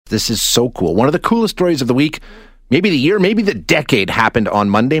This is so cool. One of the coolest stories of the week, maybe the year, maybe the decade, happened on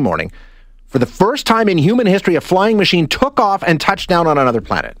Monday morning. For the first time in human history, a flying machine took off and touched down on another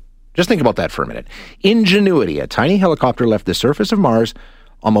planet. Just think about that for a minute. Ingenuity, a tiny helicopter, left the surface of Mars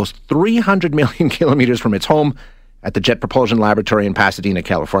almost 300 million kilometers from its home at the Jet Propulsion Laboratory in Pasadena,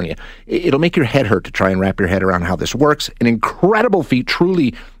 California. It'll make your head hurt to try and wrap your head around how this works. An incredible feat,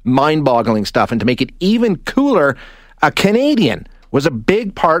 truly mind-boggling stuff. And to make it even cooler, a Canadian was a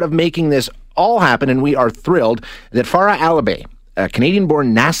big part of making this all happen, and we are thrilled that Farah Alibay, a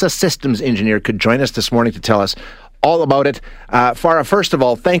Canadian-born NASA systems engineer, could join us this morning to tell us all about it. Farah, first of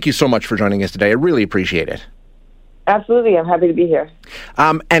all, thank you so much for joining us today. I really appreciate it. Absolutely. I'm happy to be here.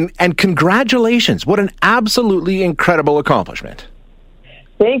 And congratulations. What an absolutely incredible accomplishment.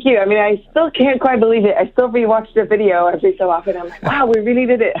 Thank you. I mean, I still can't quite believe it. I still rewatch the video every so often. I'm like, wow, we really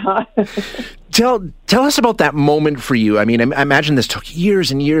did it, huh? Tell us about that moment for you. I mean, I imagine this took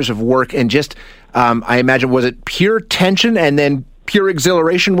years and years of work, and just, I imagine, was it pure tension and then pure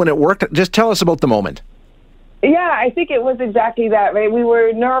exhilaration when it worked? Just tell us about the moment. Yeah, I think it was exactly that, right? We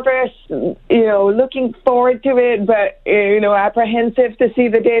were nervous, looking forward to it, but, apprehensive to see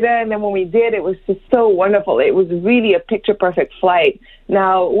the data. And then when we did, it was just so wonderful. It was really a picture-perfect flight.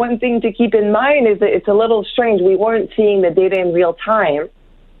 Now, one thing to keep in mind is that it's a little strange. We weren't seeing the data in real time.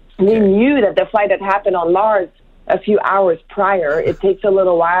 We knew that the flight had happened on Mars a few hours prior. It takes a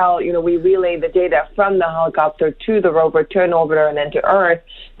little while. We relay the data from the helicopter to the rover, to an orbiter, and then to Earth.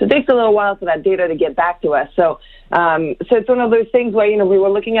 So it takes a little while for that data to get back to us. So it's one of those things where, we were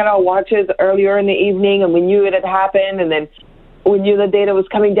looking at our watches earlier in the evening, and we knew it had happened, and then we knew the data was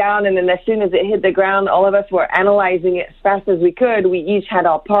coming down, and then as soon as it hit the ground, all of us were analyzing it as fast as we could. We each had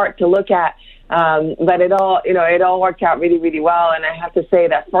our part to look at. But it all worked out really, really well. And I have to say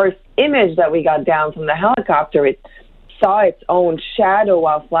that first image that we got down from the helicopter, it saw its own shadow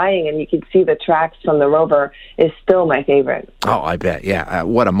while flying, and you could see the tracks from the rover, is still my favorite. Oh, I bet. Yeah.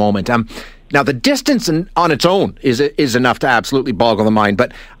 What a moment. Now, the distance on its own is enough to absolutely boggle the mind,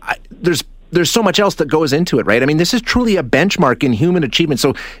 but there's so much else that goes into it, right? I mean, this is truly a benchmark in human achievement.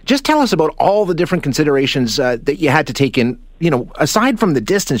 So just tell us about all the different considerations that you had to take in, aside from the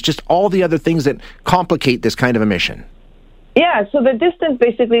distance, just all the other things that complicate this kind of a mission. Yeah, so the distance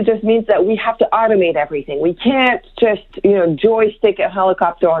basically just means that we have to automate everything. We can't just, joystick a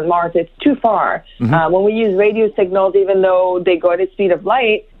helicopter on Mars. It's too far. Mm-hmm. When we use radio signals, even though they go at the speed of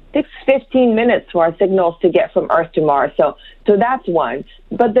light, it takes 15 minutes for our signals to get from Earth to Mars. So that's one.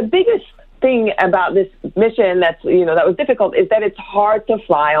 But the biggest thing about this mission that was difficult is that it's hard to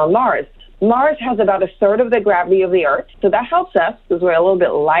fly on Mars. Mars has about a third of the gravity of the Earth, so that helps us because we're a little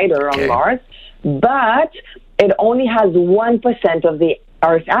bit lighter on Mars, but it only has 1% of the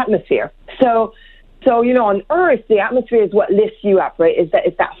Earth's atmosphere. So on Earth, the atmosphere is what lifts you up, right? It's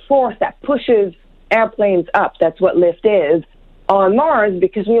that force that pushes airplanes up. That's what lift is. On Mars,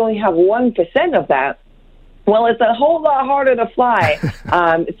 because we only have 1% of that, well, it's a whole lot harder to fly.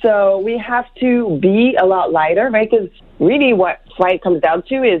 So we have to be a lot lighter, right? Because really what flight comes down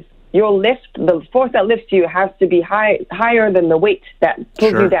to is your lift, the force that lifts you has to be higher than the weight that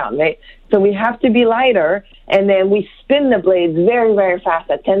pulls you down, right? So we have to be lighter, and then we spin the blades very, very fast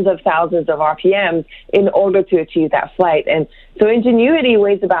at tens of thousands of RPMs in order to achieve that flight. And so Ingenuity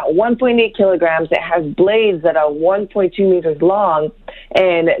weighs about 1.8 kilograms. It has blades that are 1.2 meters long,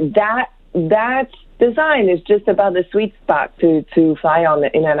 and that design is just about the sweet spot to fly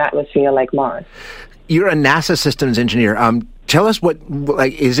in an atmosphere like Mars. You're a NASA systems engineer. Tell us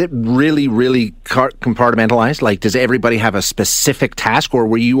is it really, really compartmentalized? Like, does everybody have a specific task, or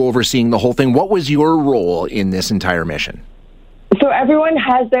were you overseeing the whole thing? What was your role in this entire mission? So everyone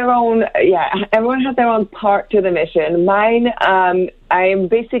has their own part to the mission. Mine, I'm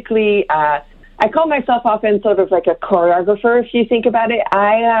basically, I call myself often sort of like a choreographer, if you think about it.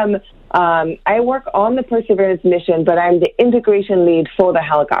 I work on the Perseverance mission, but I'm the integration lead for the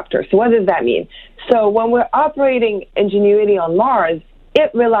helicopter. So what does that mean? So when we're operating Ingenuity on Mars, it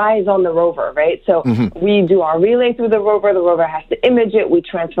relies on the rover, right? So we do our relay through the rover has to image it, we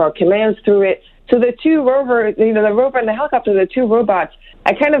transfer our commands through it. So the two rovers, the rover and the helicopter, the two robots,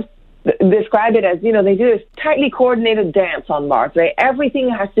 I kind of describe it as, they do this tightly coordinated dance on Mars, right?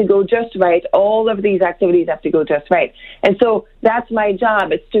 Everything has to go just right. All of these activities have to go just right. And so that's my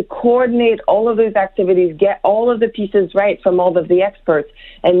job. It's to coordinate all of those activities, get all of the pieces right from all of the experts,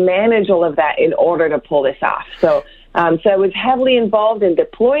 and manage all of that in order to pull this off. So So I was heavily involved in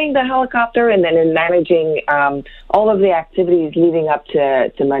deploying the helicopter and then in managing all of the activities leading up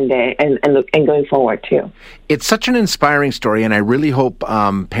to Monday and going forward too. It's such an inspiring story, and I really hope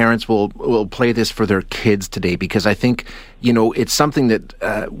parents will play this for their kids today, because I think, it's something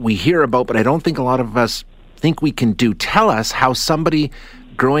that we hear about, but I don't think a lot of us think we can do. Tell us how somebody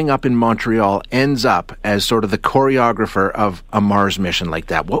growing up in Montreal ends up as sort of the choreographer of a Mars mission like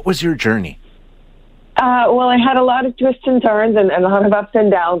that. What was your journey? Well, I had a lot of twists and turns and a lot of ups and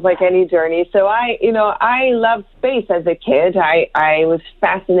downs, like any journey. So I loved space as a kid. I was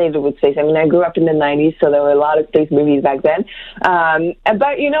fascinated with space. I mean, I grew up in the 90s, so there were a lot of space movies back then. But,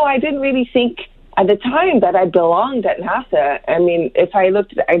 I didn't really think at the time that I belonged at NASA. I mean, if I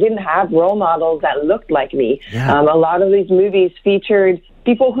looked, I didn't have role models that looked like me. Yeah. A lot of these movies featured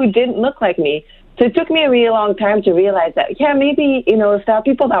people who didn't look like me. So it took me a really long time to realize that, maybe, if there are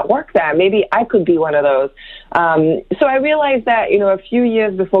people that work there, maybe I could be one of those. So I realized that, a few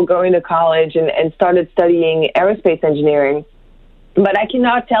years before going to college and started studying aerospace engineering. But I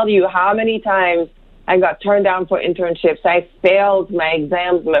cannot tell you how many times I got turned down for internships. I failed my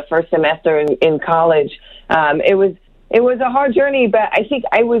exams in my first semester in college. It was a hard journey, but I think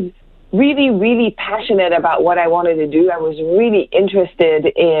I was really, really passionate about what I wanted to do. I was really interested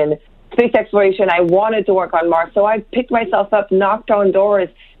in space exploration. I wanted to work on Mars. So I picked myself up, knocked on doors,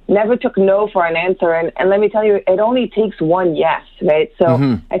 never took no for an answer. And let me tell you, it only takes one yes, right?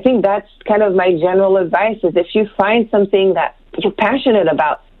 So I think that's kind of my general advice is if you find something that you're passionate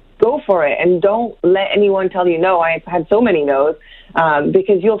about, go for it and don't let anyone tell you no. I've had so many no's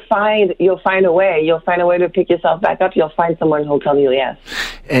because you'll find a way. You'll find a way to pick yourself back up. You'll find someone who'll tell you yes.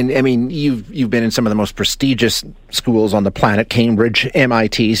 And I mean, you've been in some of the most prestigious schools on the planet, Cambridge,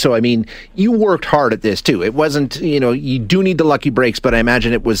 MIT. So I mean, you worked hard at this too. It wasn't, you do need the lucky breaks, but I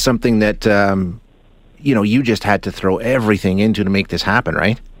imagine it was something that you just had to throw everything into to make this happen,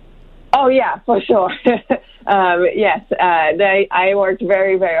 right? Oh yeah, for sure. Yes, I worked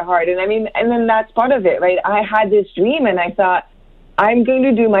very, very hard. And then that's part of it, right? I had this dream and I thought, I'm going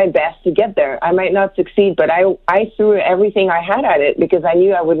to do my best to get there. I might not succeed, but I threw everything I had at it because I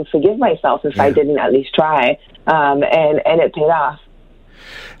knew I wouldn't forgive myself if I didn't at least try. And it paid off.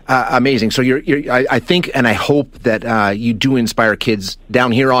 Amazing. So I think and I hope that you do inspire kids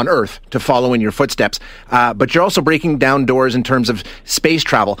down here on Earth to follow in your footsteps. But you're also breaking down doors in terms of space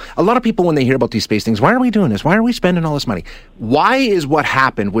travel. A lot of people, when they hear about these space things, why are we doing this? Why are we spending all this money? Why is what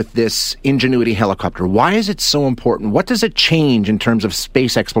happened with this Ingenuity helicopter? Why is it so important? What does it change in terms of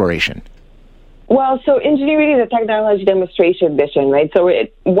space exploration? Well, so Ingenuity is a technology demonstration mission, right? So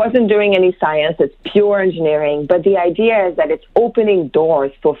it wasn't doing any science. It's pure engineering. But the idea is that it's opening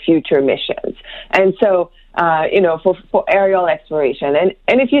doors for future missions. And so, for aerial exploration.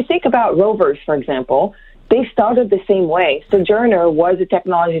 And if you think about rovers, for example, they started the same way. Sojourner was a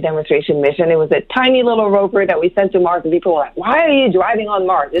technology demonstration mission. It was a tiny little rover that we sent to Mars. And people were like, why are you driving on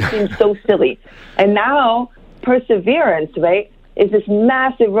Mars? It seems so silly. And now Perseverance, right, is this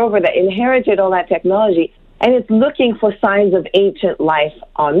massive rover that inherited all that technology, and it's looking for signs of ancient life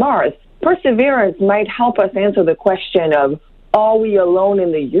on Mars. Perseverance might help us answer the question of, are we alone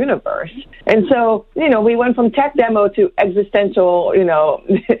in the universe? And so, we went from tech demo to existential,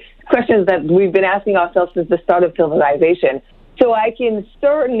 questions that we've been asking ourselves since the start of civilization. So I can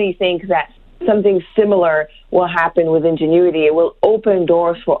certainly think that something similar will happen with Ingenuity. It will open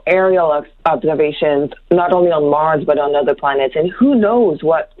doors for aerial observations, not only on Mars, but on other planets. And who knows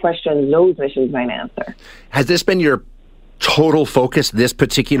what questions those missions might answer. Has this been your total focus, this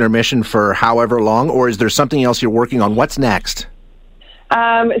particular mission, for however long, or is there something else you're working on? What's next?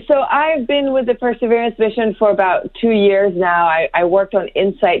 So I've been with the Perseverance mission for about 2 years now. I worked on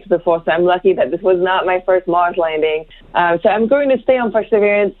InSight before, so I'm lucky that this was not my first Mars landing. So I'm going to stay on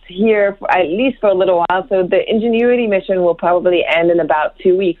Perseverance here at least for a little while. So the Ingenuity mission will probably end in about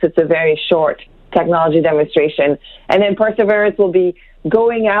 2 weeks. It's a very short technology demonstration. And then Perseverance will be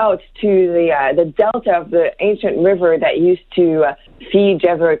going out to the delta of the ancient river that used to feed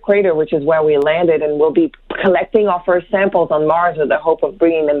Jesuit Crater, which is where we landed, and we'll be collecting our first samples on Mars with the hope of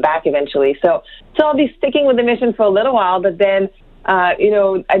bringing them back eventually. So I'll be sticking with the mission for a little while, but then, at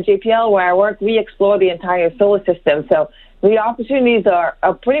JPL where I work, we explore the entire solar system. So the opportunities are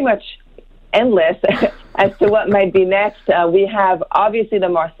pretty much endless as to what might be next. We have obviously the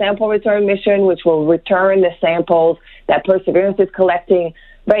Mars Sample Return mission, which will return the samples that Perseverance is collecting.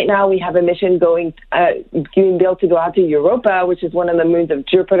 Right now, we have a mission being built to go out to Europa, which is one of the moons of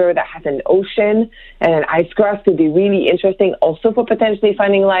Jupiter that has an ocean and an ice crust. Could be really interesting also for potentially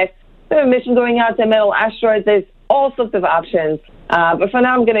finding life. We have a mission going out to metal asteroids. There's all sorts of options. But for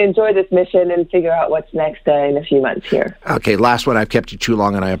now, I'm going to enjoy this mission and figure out what's next in a few months here. Okay, last one. I've kept you too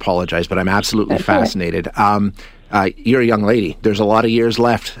long, and I apologize, but I'm absolutely fascinated. You're a young lady. There's a lot of years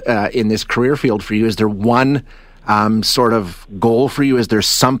left in this career field for you. Is there one sort of goal for you? Is there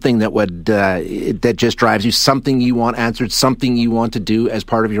something that would that just drives you, something you want answered, something you want to do as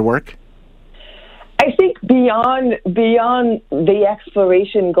part of your work? I think beyond the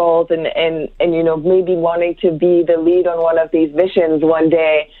exploration goals and maybe wanting to be the lead on one of these missions one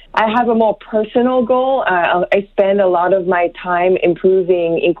day, I have a more personal goal. I spend a lot of my time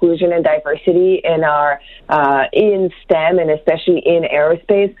improving inclusion and diversity in in STEM and especially in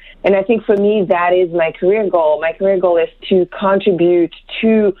aerospace. And I think for me, that is my career goal. My career goal is to contribute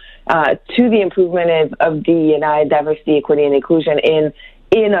to the improvement of DE&I, diversity, equity, and inclusion in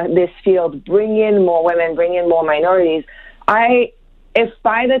this field, bring in more women, bring in more minorities. If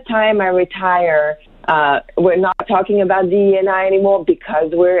by the time I retire, we're not talking about DE&I anymore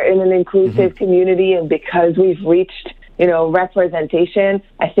because we're in an inclusive community and because we've reached, representation,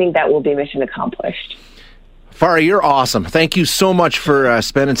 I think that will be mission accomplished. Farah, you're awesome. Thank you so much for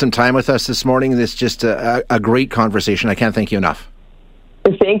spending some time with us this morning. This is just a great conversation. I can't thank you enough.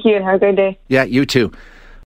 Thank you, and have a great day. Yeah, you too.